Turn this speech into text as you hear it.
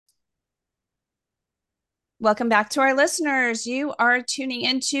Welcome back to our listeners. You are tuning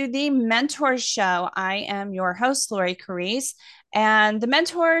into the Mentor Show. I am your host, Lori Carice, and the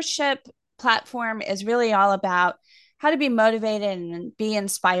mentorship platform is really all about how to be motivated and be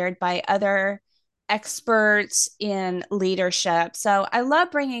inspired by other experts in leadership. So I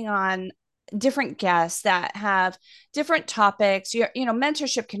love bringing on different guests that have different topics.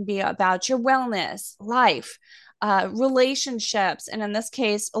 Mentorship can be about your wellness, life, relationships, and in this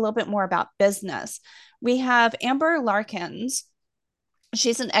case, a little bit more about business. We have Amber Larkins.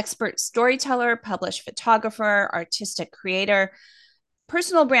 She's an expert storyteller, published photographer, artistic creator,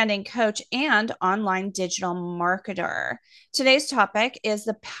 personal branding coach, and online digital marketer. Today's topic is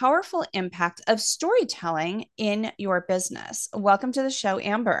the powerful impact of storytelling in your business. Welcome to the show,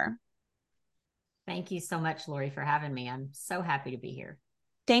 Amber. Thank you so much, Lori, for having me. I'm so happy to be here.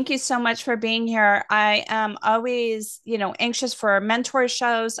 Thank you so much for being here. I am always, anxious for mentor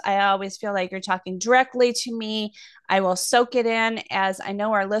shows. I always feel like you're talking directly to me. I will soak it in as I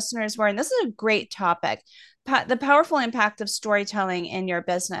know our listeners were. And this is a great topic, the powerful impact of storytelling in your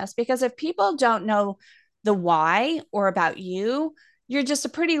business. Because if people don't know the why or about you, you're just a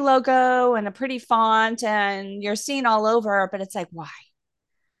pretty logo and a pretty font and you're seen all over, but it's like, why?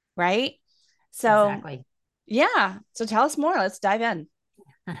 Right? So, Exactly. yeah. So tell us more. Let's dive in.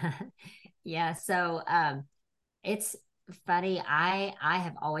 Yeah. It's funny. I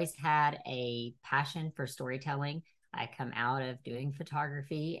have always had a passion for storytelling. I come out of doing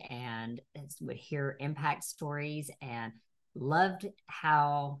photography and would hear impact stories and loved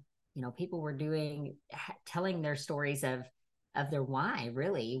how people were telling their stories of their why,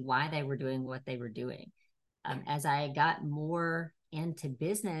 really why they were doing what they were doing. As I got more into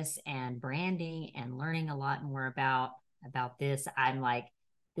business and branding and learning a lot more about this, I'm like,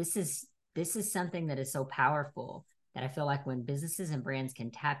 this is this is something that is so powerful that I feel like when businesses and brands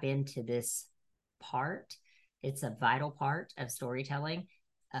can tap into this part, it's a vital part of storytelling.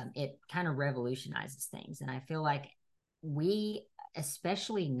 It kind of revolutionizes things, and I feel like we,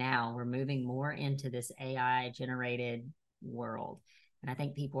 especially now, we're moving more into this AI generated world, and I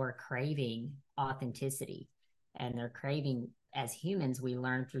think people are craving authenticity, and they're craving, as humans we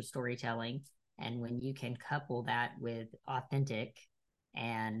learn through storytelling, and when you can couple that with authentic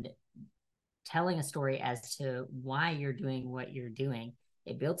and telling a story as to why you're doing what you're doing,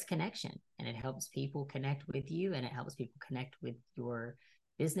 it builds connection, and it helps people connect with you, and it helps people connect with your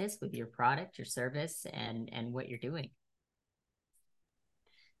business, with your product, your service, and what you're doing.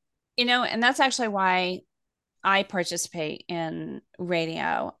 And that's actually why I participate in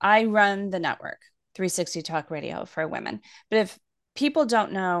radio. I run the network, 360 Talk Radio for Women. But if people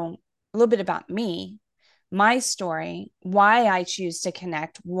don't know a little bit about me, my story, why I choose to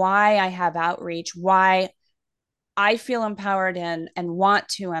connect, why I have outreach, why I feel empowered and want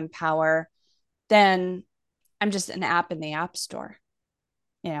to empower, then I'm just an app in the app store.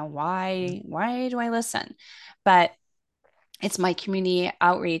 Why do I listen? But it's my community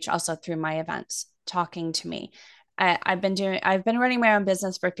outreach also through my events talking to me. I've been running my own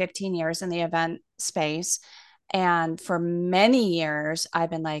business for 15 years in the event space. And for many years, I've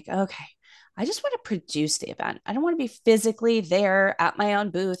been like, okay, I just want to produce the event. I don't want to be physically there at my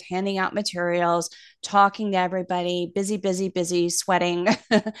own booth, handing out materials, talking to everybody, busy, busy, busy, sweating,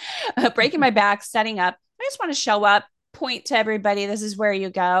 breaking my back, setting up. I just want to show up, point to everybody, this is where you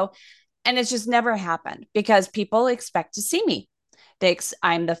go. And it's just never happened because people expect to see me.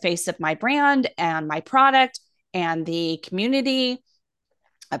 I'm the face of my brand and my product and the community.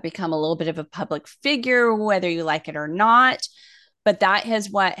 I've become a little bit of a public figure, whether you like it or not. But that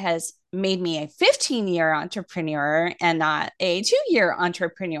is what has made me a 15-year entrepreneur and not a 2-year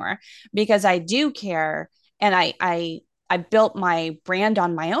entrepreneur because I do care and I built my brand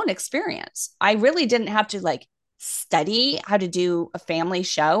on my own experience. I really didn't have to like study how to do a family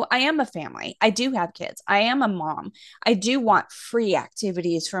show. I am a family. I do have kids. I am a mom. I do want free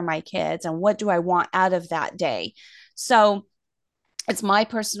activities for my kids. And what do I want out of that day? So it's my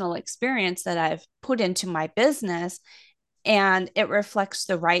personal experience that I've put into my business and it reflects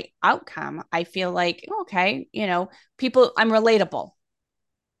the right outcome. I feel like, okay, people, I'm relatable.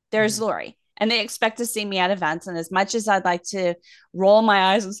 There's Mm-hmm. Lori. And they expect to see me at events. And as much as I'd like to roll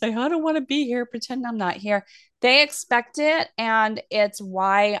my eyes and say, I don't want to be here, pretend I'm not here, they expect it. And it's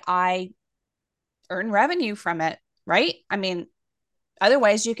why I earn revenue from it, right? I mean,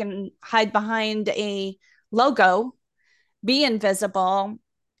 otherwise, you can hide behind a logo, be invisible,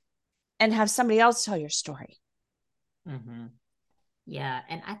 and have somebody else tell your story. Mm-hmm. Yeah,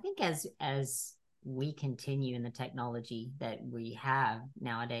 and I think as we continue in the technology that we have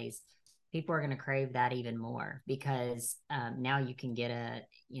nowadays, people are going to crave that even more because now you can get a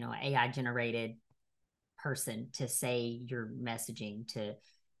AI generated person to say your messaging to,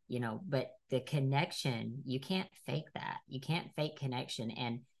 but the connection, you can't fake that. You can't fake connection.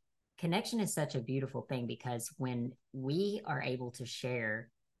 And connection is such a beautiful thing, because when we are able to share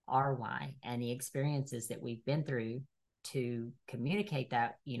our why and the experiences that we've been through to communicate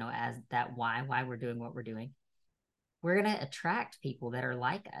that, as that why we're doing what we're doing, we're going to attract people that are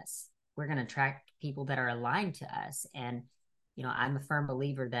like us. We're going to attract people that are aligned to us. And, I'm a firm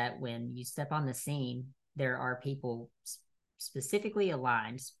believer that when you step on the scene, there are people specifically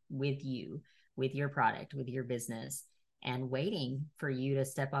aligned with you, with your product, with your business, and waiting for you to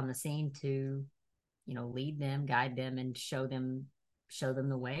step on the scene to, lead them, guide them, and show them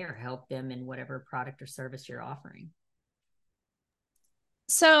the way, or help them in whatever product or service you're offering.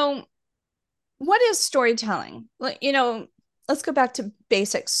 So, what is storytelling? Let's go back to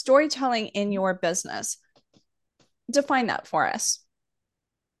basics. Storytelling in your business. Define that for us.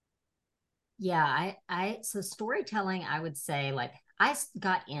 Yeah, so storytelling, I would say, like, I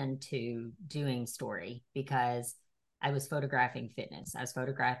got into doing story because I was photographing fitness. I was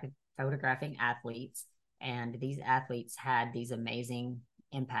photographing athletes, and these athletes had these amazing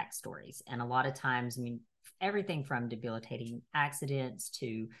impact stories. And a lot of times, I mean, everything from debilitating accidents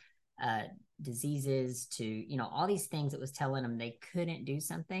to diseases to, all these things that was telling them they couldn't do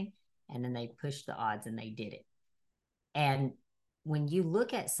something, and then they pushed the odds and they did it. And when you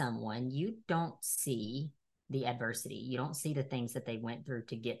look at someone, you don't see the adversity. You don't see the things that they went through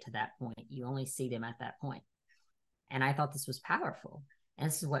to get to that point. You only see them at that point. And I thought this was powerful. And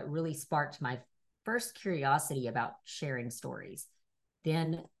this is what really sparked my first curiosity about sharing stories.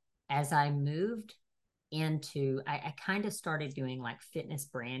 Then as I moved into, I kind of started doing like fitness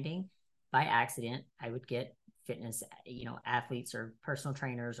branding by accident. I would get fitness, athletes or personal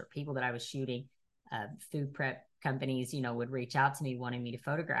trainers or people that I was shooting, food prep companies, would reach out to me wanting me to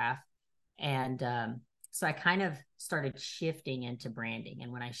photograph. And so I kind of started shifting into branding.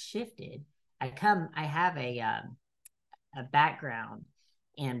 And when I shifted, I have a background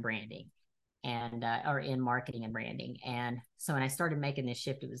in branding and or in marketing and branding. And so when I started making this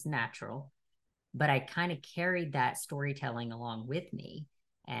shift, it was natural, but I kind of carried that storytelling along with me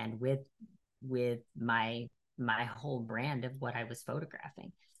and with my whole brand of what I was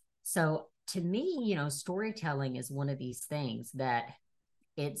photographing. So to me, storytelling is one of these things that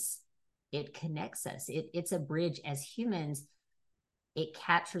it connects us. It's a bridge as humans. It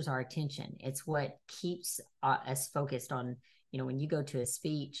captures our attention. It's what keeps us focused on, when you go to a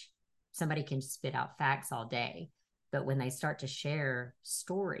speech, somebody can spit out facts all day, but when they start to share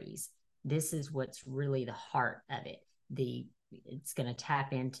stories, this is what's really the heart of it. It's going to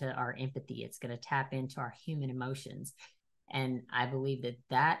tap into our empathy. It's going to tap into our human emotions. And I believe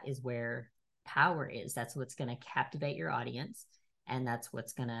that is where power is. That's what's going to captivate your audience. And that's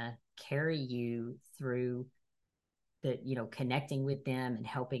what's going to carry you through the, connecting with them and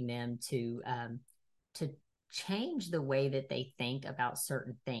helping them to change the way that they think about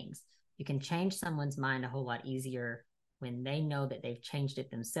certain things. You can change someone's mind a whole lot easier when they know that they've changed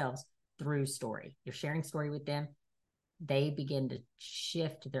it themselves through story. You're sharing story with them. They begin to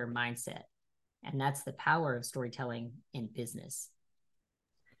shift their mindset. And that's the power of storytelling in business.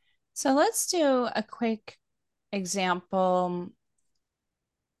 So let's do a quick example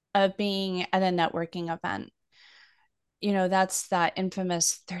of being at a networking event. That's that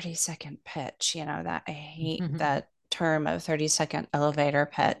infamous 30-second pitch, that I hate that term of 30-second elevator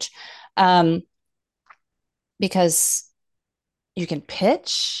pitch. Because you can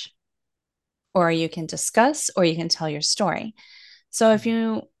pitch, or you can discuss, or you can tell your story. So if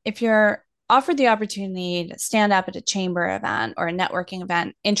you're offered the opportunity to stand up at a chamber event or a networking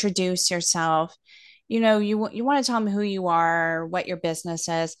event, introduce yourself, you want to tell them who you are, what your business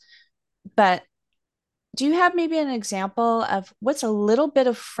is, but do you have maybe an example of what's a little bit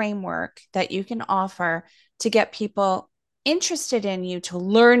of framework that you can offer to get people interested in you, to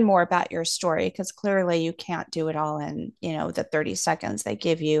learn more about your story? Because clearly you can't do it all in, the 30 seconds they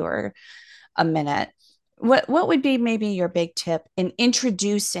give you, or a minute. What would be maybe your big tip in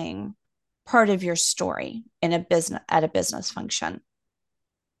introducing part of your story in a business function?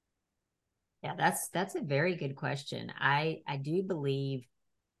 Yeah, that's a very good question. I do believe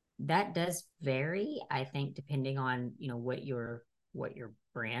that does vary, I think, depending on, what your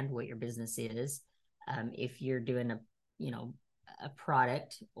brand, what your business is. If you're doing a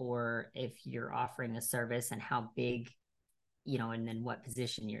product, or if you're offering a service, and how big, and then what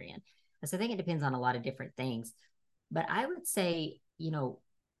position you're in. So I think it depends on a lot of different things. But I would say,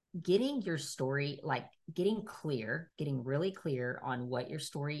 getting your story, like getting really clear on what your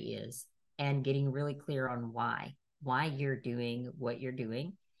story is, and getting really clear on why you're doing what you're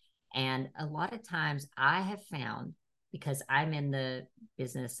doing, And a lot of times I have found, because I'm in the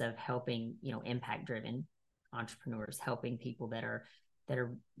business of helping, impact driven entrepreneurs, helping people that are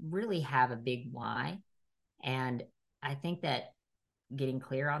really have a big why. And I think that getting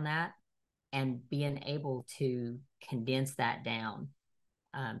clear on that and being able to condense that down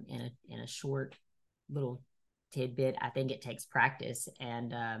in a short little tidbit, I think it takes practice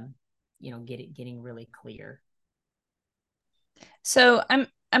and getting really clear. So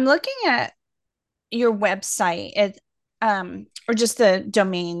I'm looking at your website, or just the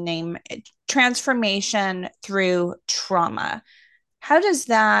domain name, transformation through trauma. How does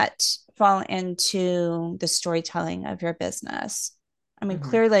that fall into the storytelling of your business? I mean, Mm-hmm.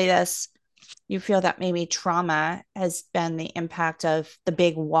 clearly this, you feel that maybe trauma has been the impact of the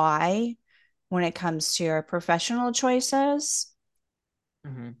big why when it comes to your professional choices.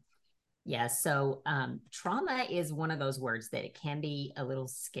 Mm-hmm. Yeah, so trauma is one of those words that it can be a little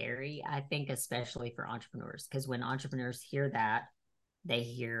scary, I think, especially for entrepreneurs, because when entrepreneurs hear that, they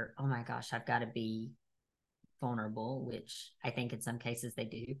hear, oh my gosh, I've got to be vulnerable, which I think in some cases they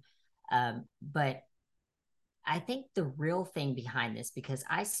do. But I think the real thing behind this, because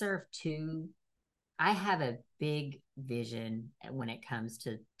I have a big vision when it comes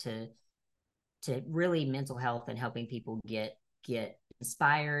to really mental health and helping people get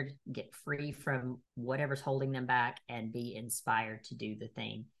inspired, get free from whatever's holding them back, and be inspired to do the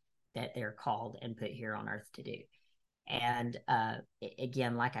thing that they're called and put here on earth to do. And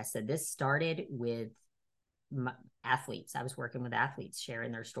again, like I said, this started with athletes. I was working with athletes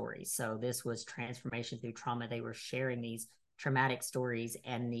sharing their stories. So this was transformation through trauma. They were sharing these traumatic stories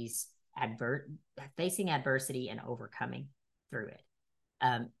and these facing adversity and overcoming through it.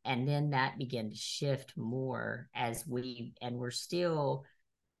 And then that began to shift more and we're still,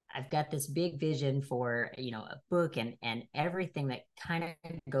 I've got this big vision for, a book and everything that kind of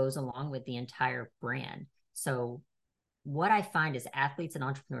goes along with the entire brand. So what I find is athletes and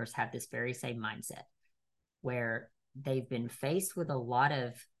entrepreneurs have this very same mindset where they've been faced with a lot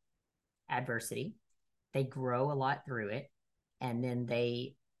of adversity, they grow a lot through it, and then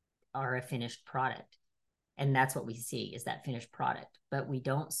they are a finished product. And that's what we see, is that finished product, but we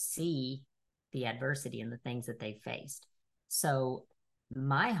don't see the adversity and the things that they faced. So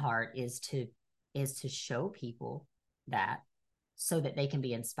my heart is to show people that, so that they can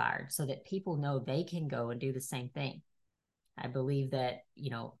be inspired, so that people know they can go and do the same thing. I believe that,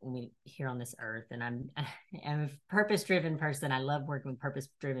 when we here on this earth, and I'm a purpose driven person. I love working with purpose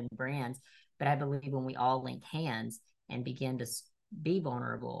driven brands, but I believe when we all link hands and begin to be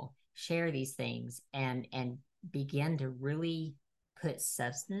vulnerable, share these things, and begin to really put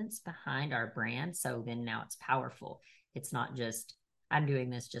substance behind our brand. So then now it's powerful. It's not just, I'm doing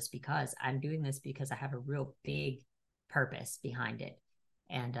this just because. I'm doing this because I have a real big purpose behind it.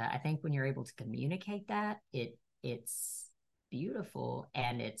 And I think when you're able to communicate that, it's beautiful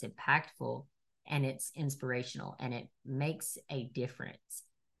and it's impactful and it's inspirational and it makes a difference.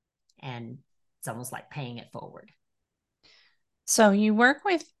 And it's almost like paying it forward. So you work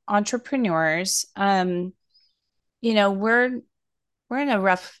with entrepreneurs. You know, we're in a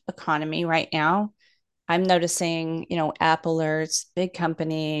rough economy right now. I'm noticing, app alerts, big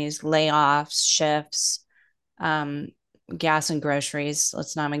companies, layoffs, shifts, um, gas and groceries.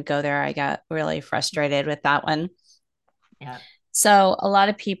 Let's not even go there. I got really frustrated with that one. Yeah. So a lot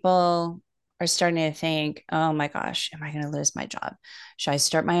of people are starting to think, oh my gosh, am I going to lose my job? Should I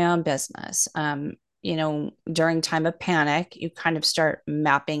start my own business? During time of panic, you kind of start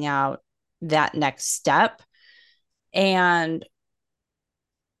mapping out that next step. And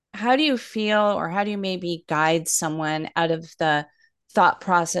how do you feel, or how do you maybe guide someone out of the thought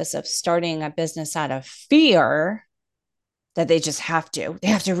process of starting a business out of fear that they have to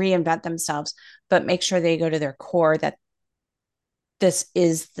reinvent themselves, but make sure they go to their core, that this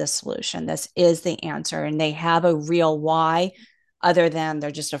is the solution, this is the answer, and they have a real why other than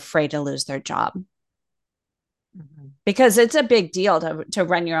they're just afraid to lose their job? Mm-hmm. Because it's a big deal to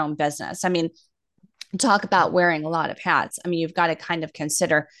run your own business. I mean, talk about wearing a lot of hats. I mean, you've got to kind of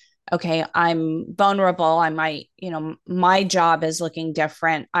consider, okay, I'm vulnerable. I might, my job is looking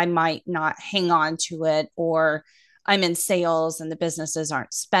different. I might not hang on to it, or I'm in sales and the businesses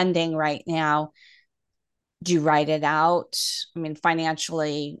aren't spending right now. Do you write it out? I mean,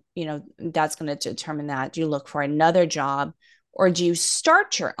 financially, that's going to determine that. Do you look for another job, or do you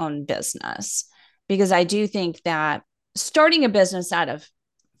start your own business? Because I do think that starting a business out of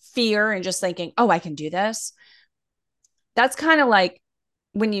fear and just thinking, oh, I can do this, that's kind of like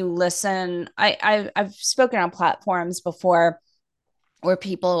when you listen. I've spoken on platforms before where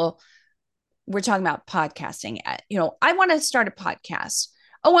people were talking about podcasting. I want to start a podcast.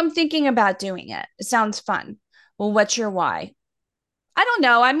 Oh, I'm thinking about doing it. It sounds fun. Well, what's your why? I don't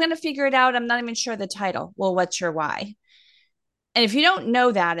know. I'm going to figure it out. I'm not even sure the title. Well, what's your why? And if you don't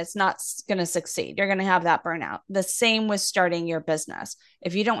know that, it's not going to succeed. You're going to have that burnout. The same with starting your business.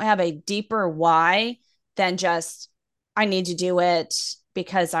 If you don't have a deeper why than just, I need to do it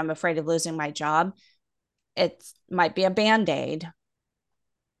because I'm afraid of losing my job, it might be a band aid,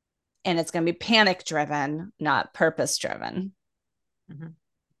 and it's going to be panic driven, not purpose driven. Mm-hmm.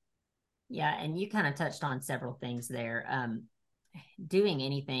 Yeah, and you kind of touched on several things there. Doing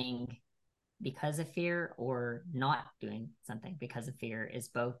anything because of fear or not doing something because of fear is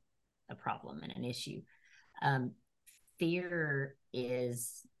both a problem and an issue. Um, Fear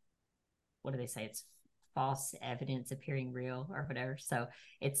is, what do they say? It's false evidence appearing real or whatever. So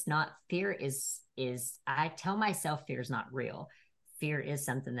it's not, fear is I tell myself fear is not real. Fear is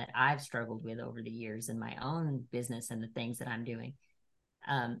something that I've struggled with over the years in my own business and the things that I'm doing.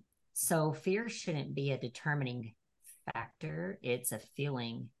 Um, so fear shouldn't be a determining factor. It's a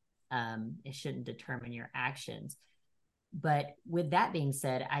feeling. It shouldn't determine your actions. But with that being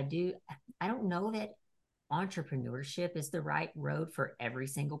said, I don't know that entrepreneurship is the right road for every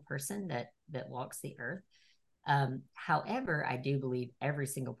single person that walks the earth. However, I do believe every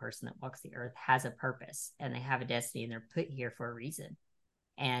single person that walks the earth has a purpose and they have a destiny and they're put here for a reason.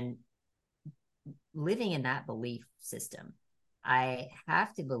 And living in that belief system, I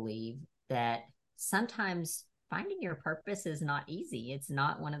have to believe that sometimes finding your purpose is not easy. It's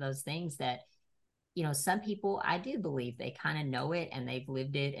not one of those things that, some people, I do believe they kind of know it and they've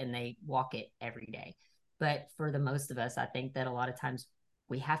lived it and they walk it every day. But for the most of us, I think that a lot of times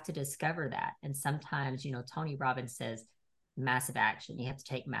we have to discover that. And sometimes, Tony Robbins says massive action. You have to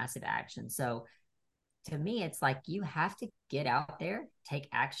take massive action. So to me, it's like you have to get out there, take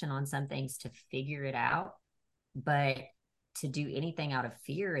action on some things to figure it out. But to do anything out of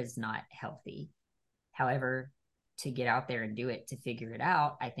fear is not healthy. However, to get out there and do it to figure it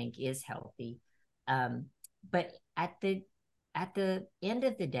out, I think is healthy. Um, but at the end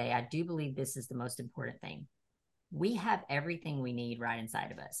of the day, I do believe this is the most important thing. We have everything we need right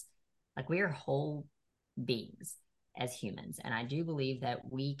inside of us. Like we are whole beings as humans. And I do believe that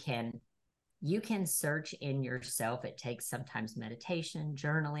you can search in yourself. It takes sometimes meditation,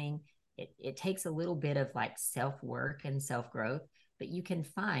 journaling. It takes a little bit of like self work and self growth, but you can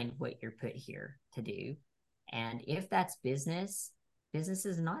find what you're put here to do. And if that's business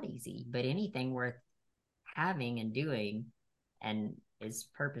is not easy, but anything worth having and doing and is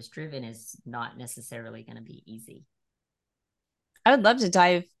purpose driven is not necessarily going to be easy. I would love to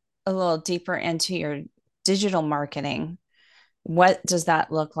dive a little deeper into your digital marketing. What does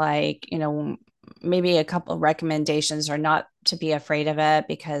that look like? Maybe a couple of recommendations or not to be afraid of it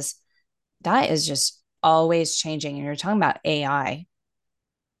because that is just always changing. And you're talking about AI.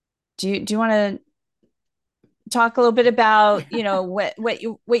 Do you want to talk a little bit about,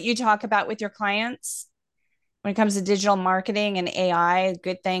 what you talk about with your clients when it comes to digital marketing and AI,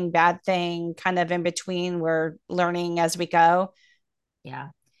 good thing, bad thing, kind of in between, we're learning as we go? Yeah.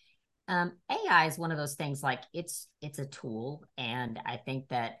 AI is one of those things like it's a tool, and I think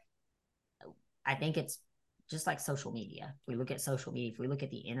it's just like social media. If we look at social media, if we look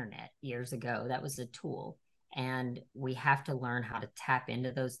at the internet years ago, that was a tool, and we have to learn how to tap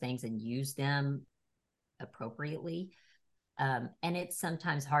into those things and use them appropriately. And it's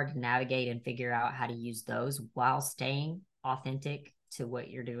sometimes hard to navigate and figure out how to use those while staying authentic to what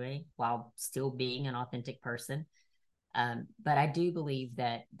you're doing, while still being an authentic person. But I do believe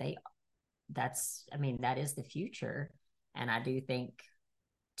that that is the future. And I do think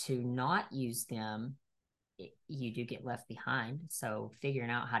to not use them, you do get left behind. So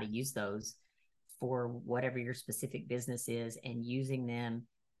figuring out how to use those for whatever your specific business is and using them,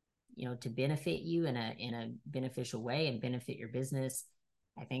 to benefit you in a beneficial way and benefit your business,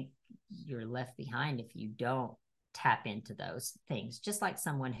 I think you're left behind if you don't tap into those things. Just like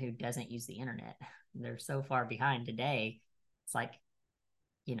someone who doesn't use the internet, they're so far behind today. It's like,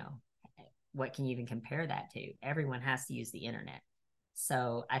 you know, what can you even compare that to? Everyone has to use the internet.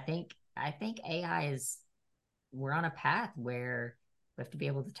 So I think AI is, we're on a path where we have to be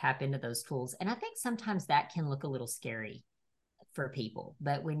able to tap into those tools. And I think sometimes that can look a little scary for people.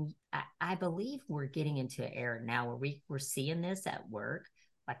 But I believe we're getting into an era now where we're seeing this at work,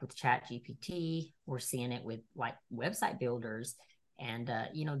 like with Chat GPT, we're seeing it with like website builders and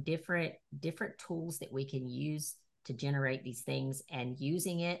different tools that we can use to generate these things and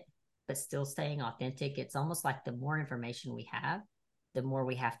using it, but still staying authentic. It's almost like the more information we have, the more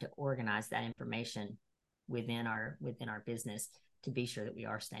we have to organize that information within our business to be sure that we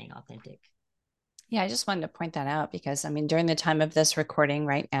are staying authentic. Yeah, I just wanted to point that out because I mean, during the time of this recording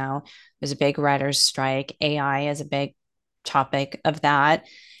right now, there's a big writer's strike. AI is a big topic of that.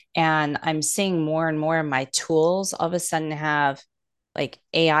 And I'm seeing more and more of my tools all of a sudden have like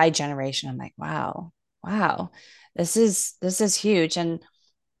AI generation. I'm like, wow, wow, this is huge. And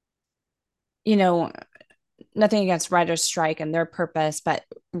you know, nothing against writer's strike and their purpose, but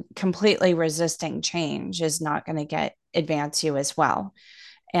completely resisting change is not going to get advance you as well.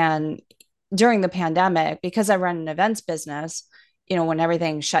 And during the pandemic, because I run an events business, when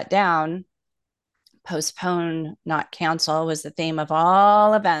everything shut down, postpone, not cancel was the theme of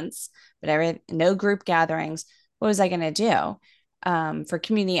all events, but no group gatherings. What was I going to do? For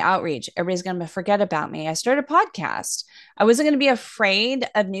community outreach, everybody's going to forget about me. I started a podcast. I wasn't going to be afraid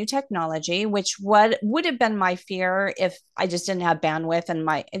of new technology, which would have been my fear if I just didn't have bandwidth and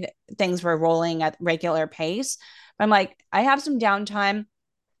my things were rolling at regular pace. But I'm like, I have some downtime.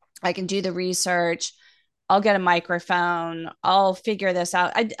 I can do the research. I'll get a microphone. I'll figure this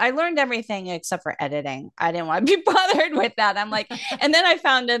out. I learned everything except for editing. I didn't want to be bothered with that. I'm like, and then I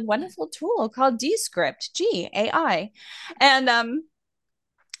found a wonderful tool called Descript, AI. And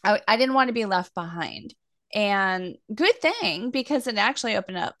I didn't want to be left behind. And good thing because it actually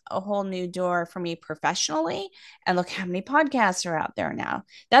opened up a whole new door for me professionally. And look how many podcasts are out there now.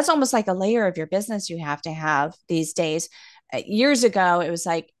 That's almost like a layer of your business you have to have these days. Years ago, it was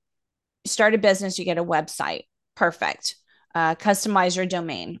like, start a business, you get a website. Perfect. Customize your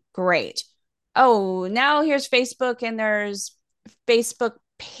domain. Great. Oh, now here's Facebook and there's Facebook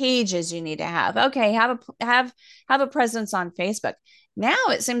pages you need to have. Okay, have a presence on Facebook. Now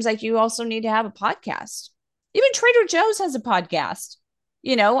it seems like you also need to have a podcast. Even Trader Joe's has a podcast.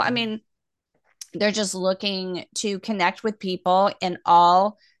 I mean, they're just looking to connect with people in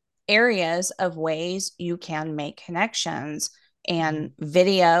all areas of ways you can make connections. And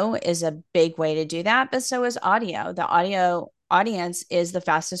video is a big way to do that, but so is audio. The audio audience is the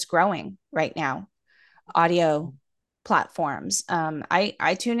fastest growing right now. Audio platforms.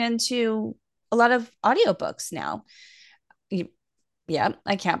 I tune into a lot of audiobooks now. Yeah,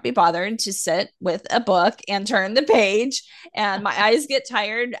 I can't be bothered to sit with a book and turn the page, and my eyes get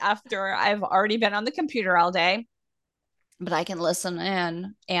tired after I've already been on the computer all day. But I can listen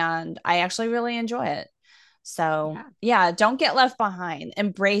in, and I actually really enjoy it. So, Yeah. yeah, don't get left behind.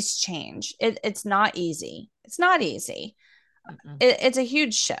 Embrace change. It's not easy. It's not easy. It's a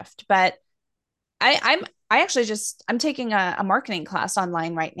huge shift, but I actually I'm taking a marketing class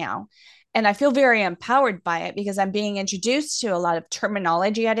online right now. And I feel very empowered by it because I'm being introduced to a lot of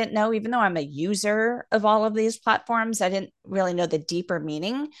terminology I didn't know, even though I'm a user of all of these platforms. I didn't really know the deeper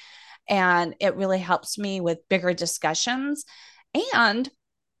meaning. And it really helps me with bigger discussions. And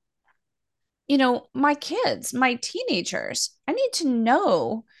my kids, my teenagers, I need to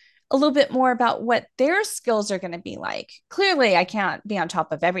know a little bit more about what their skills are going to be like. Clearly, I can't be on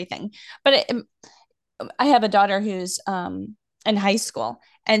top of everything, but I have a daughter who's in high school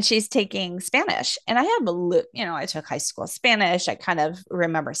and she's taking Spanish. And I have I took high school Spanish. I kind of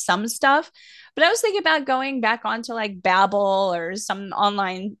remember some stuff, but I was thinking about going back onto like Babbel or some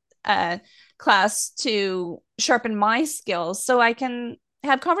online class to sharpen my skills so I can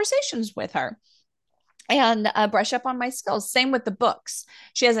have conversations with her and brush up on my skills. Same with the books.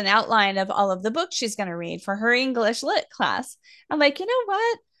 She has an outline of all of the books she's going to read for her English lit class. I'm like, you know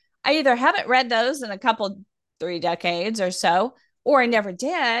what? I either haven't read those in a couple, 3 decades or so, or I never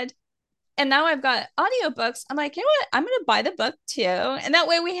did. And now I've got audiobooks. I'm like, you know what? I'm going to buy the book too. And that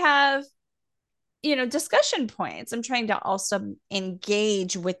way we have, discussion points. I'm trying to also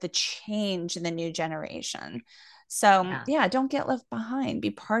engage with the change in the new generation. So, Yeah. yeah, don't get left behind.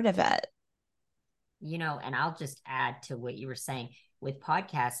 Be part of it. And I'll just add to what you were saying with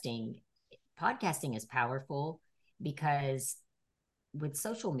podcasting is powerful because with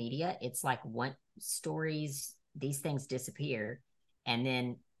social media, it's like one stories, these things disappear. And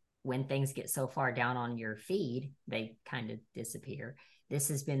then when things get so far down on your feed, they kind of disappear. This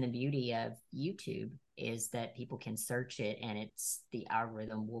has been the beauty of YouTube is that people can search it and the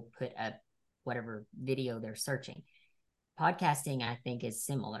algorithm will put up whatever video they're searching. Podcasting, I think, is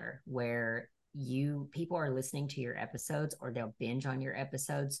similar where people are listening to your episodes or they'll binge on your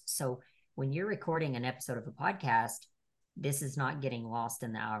episodes. So when you're recording an episode of a podcast, this is not getting lost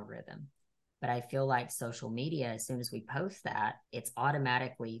in the algorithm. But I feel like social media, as soon as we post that, it's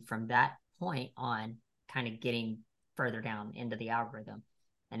automatically from that point on kind of getting further down into the algorithm,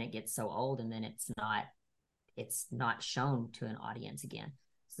 and it gets so old, and then it's not shown to an audience again.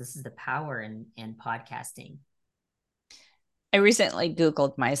 So this is the power in podcasting. I recently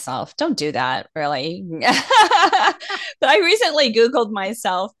Googled myself. Don't do that, really. But I recently Googled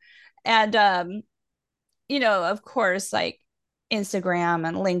myself, and of course, like Instagram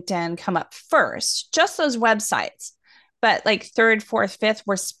and LinkedIn come up first, just those websites. But like third, fourth, fifth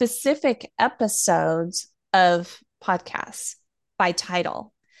were specific episodes of podcasts by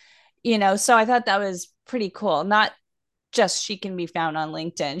title, so I thought that was pretty cool. Not just she can be found on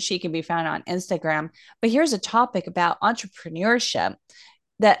LinkedIn, she can be found on Instagram. But here's a topic about entrepreneurship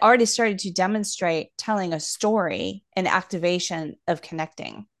that already started to demonstrate telling a story and activation of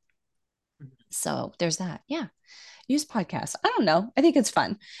connecting. So there's that. Yeah. Use podcasts. I don't know. I think it's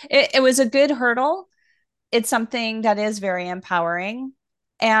fun. It was a good hurdle. It's something that is very empowering.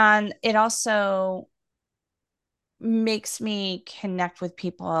 And it also makes me connect with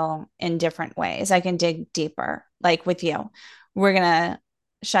people in different ways. I can dig deeper, like with you. We're going to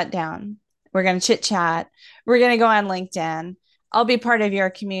shut down. We're going to chit chat. We're going to go on LinkedIn. I'll be part of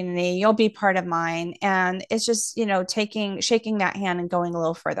your community. You'll be part of mine. And it's just, shaking that hand and going a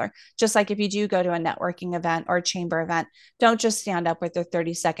little further. Just like if you do go to a networking event or a chamber event, don't just stand up with a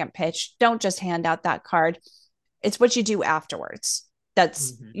 30-second pitch. Don't just hand out that card. It's what you do afterwards.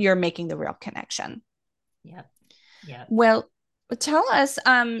 That's you're making the real connection. Yep. Yeah. Well, tell us.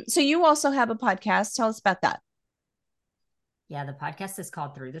 So you also have a podcast. Tell us about that. Yeah, the podcast is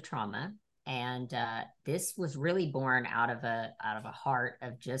called Through the Trauma, and this was really born out of a heart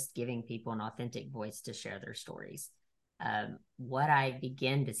of just giving people an authentic voice to share their stories. What I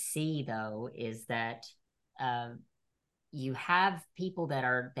begin to see though is that you have people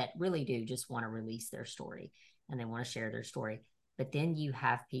that really do just want to release their story and they want to share their story, but then you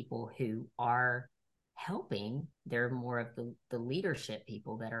have people who are helping. They're more of the leadership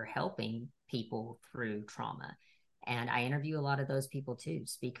people that are helping people through trauma. And I interview a lot of those people too,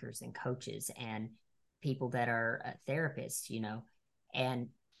 speakers and coaches and people that are therapists, and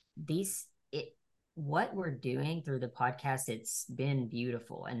what we're doing through the podcast, it's been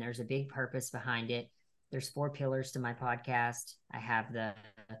beautiful. And there's a big purpose behind it. There's 4 pillars to my podcast. I have the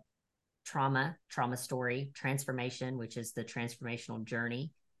trauma story, transformation, which is the transformational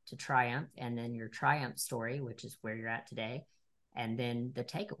journey to triumph, and then your triumph story, which is where you're at today, and then the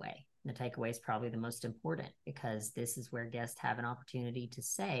takeaway. The takeaway is probably the most important, because this is where guests have an opportunity to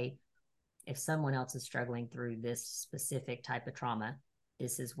say, if someone else is struggling through this specific type of trauma,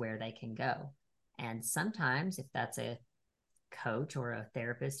 this is where they can go. And sometimes if that's a coach or a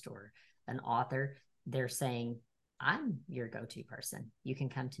therapist or an author, they're saying, I'm your go-to person. You can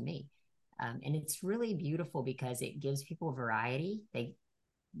come to me. And it's really beautiful because it gives people variety. They,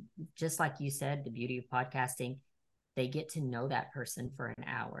 just like you said, the beauty of podcasting, they get to know that person for an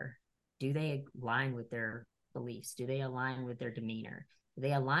hour. Do they align with their beliefs? Do they align with their demeanor? Do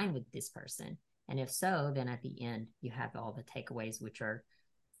they align with this person? And if so, then at the end, you have all the takeaways, which are,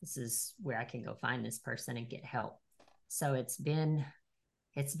 this is where I can go find this person and get help. So it's been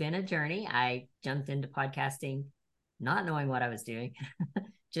a journey. I jumped into podcasting not knowing what I was doing,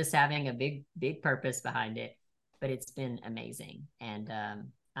 just having a big purpose behind it. But it's been amazing. And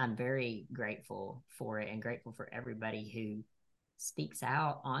I'm very grateful for it and grateful for everybody who speaks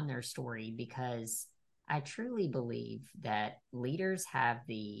out on their story, because I truly believe that leaders have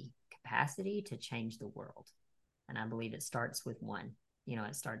the capacity to change the world. And I believe it starts with one.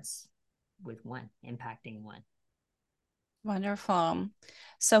 It starts with one, impacting one. Wonderful.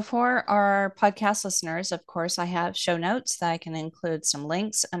 So for our podcast listeners, of course, I have show notes that I can include some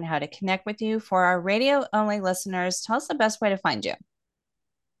links on how to connect with you. For our radio only listeners, tell us the best way to find you.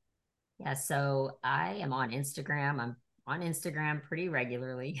 Yeah, so I am on Instagram. I'm on Instagram pretty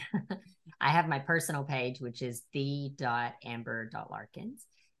regularly. I have my personal page, which is the.amber.larkins.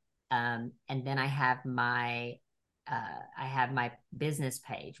 And then I have my business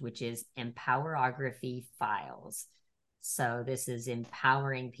page, which is Empowerography Files. So this is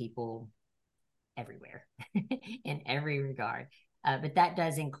empowering people everywhere in every regard. But that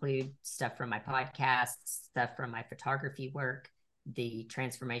does include stuff from my podcast, stuff from my photography work, the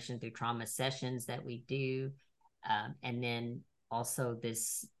transformation through trauma sessions that we do. And then also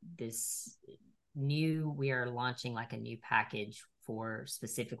we are launching like a new package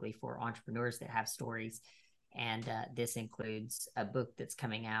specifically for entrepreneurs that have stories. And this includes a book that's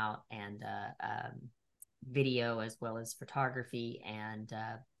coming out, and video, as well as photography and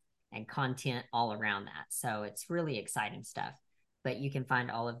content all around that. So it's really exciting stuff. But you can find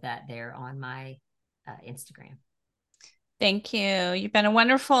all of that there on my Instagram. Thank you. You've been a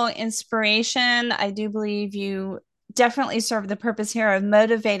wonderful inspiration. I do believe you definitely serve the purpose here of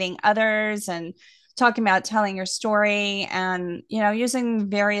motivating others and talking about telling your story and, using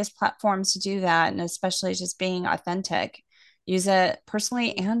various platforms to do that. And especially just being authentic. Use it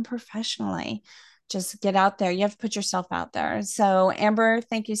personally and professionally. Just get out there. You have to put yourself out there. So, Amber,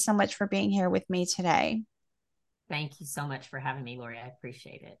 thank you so much for being here with me today. Thank you so much for having me, Lori. I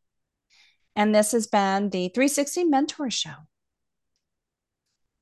appreciate it. And this has been the 360 Mentor Show.